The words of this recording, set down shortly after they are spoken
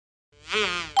Five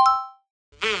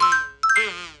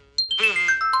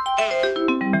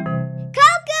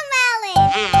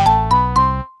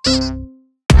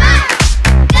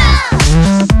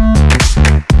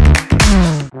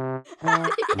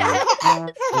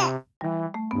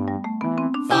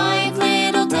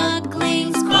little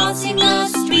ducklings crossing the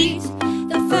street.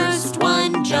 The first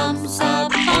one jumps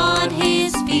up on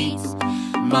his feet.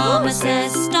 Mama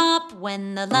says stop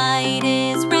when the light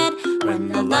is red. When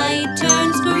the light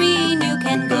turns green, you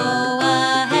can go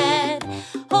ahead.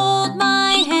 Hold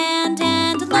my hand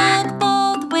and look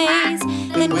both ways.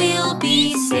 Then we'll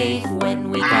be safe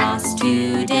when we cross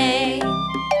today.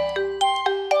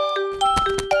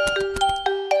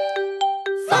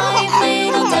 Five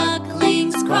little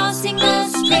ducklings crossing the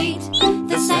street.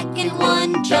 The second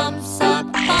one jumps up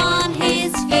on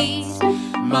his feet.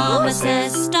 Mama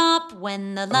says stop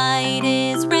when the light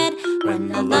is red. When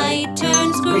the light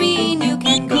turns green, you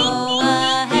can go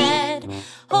ahead.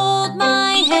 Hold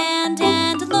my hand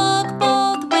and look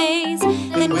both ways.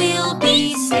 Then we'll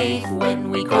be safe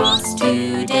when we cross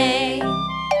today.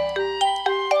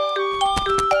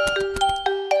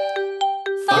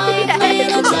 Five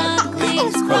little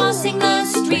ducklings crossing the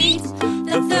street.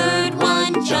 The third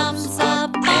one jumps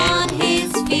up on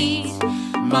his feet.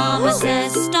 Mama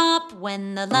says stop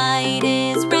when the light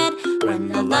is red. When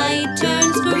the light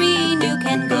turns green, you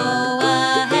can go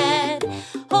ahead.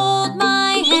 Hold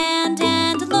my hand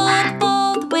and look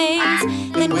both ways.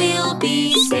 Then we'll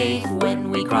be safe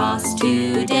when we cross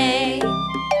today.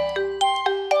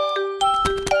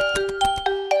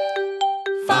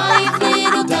 Five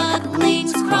little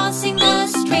ducklings crossing the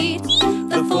street.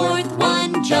 The fourth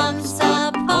one jumps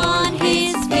up on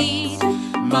his feet.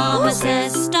 Mama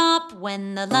says stop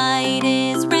when the light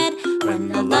is red. When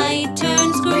the light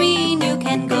turns green, you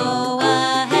can go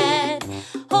ahead.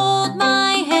 Hold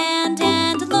my hand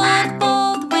and look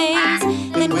both ways.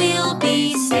 Then we'll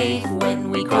be safe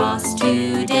when we cross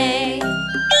today.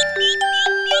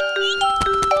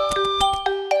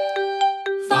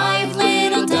 Five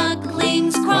little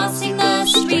ducklings crossing the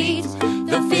street.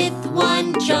 The fifth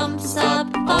one jumps up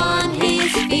on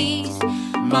his feet.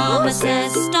 Mama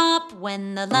says stop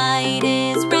when the light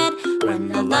is red. When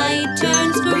the light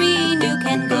turns green, you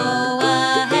can go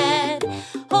ahead.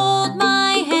 Hold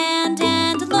my hand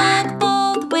and look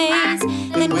both ways.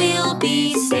 Then we'll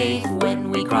be safe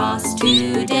when we cross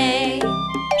today.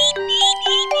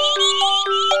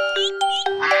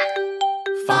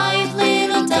 Five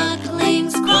little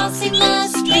ducklings crossing the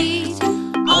street.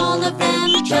 All of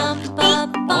them jump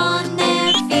up on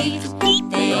their feet.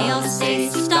 They all say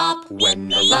stop when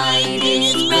the light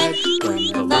is red.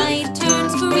 When the light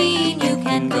turns green, you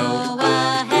can go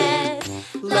ahead.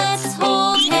 Let's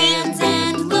hold hands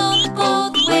and look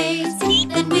both ways.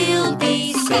 Then we'll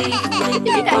be safe when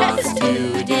we cross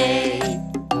today.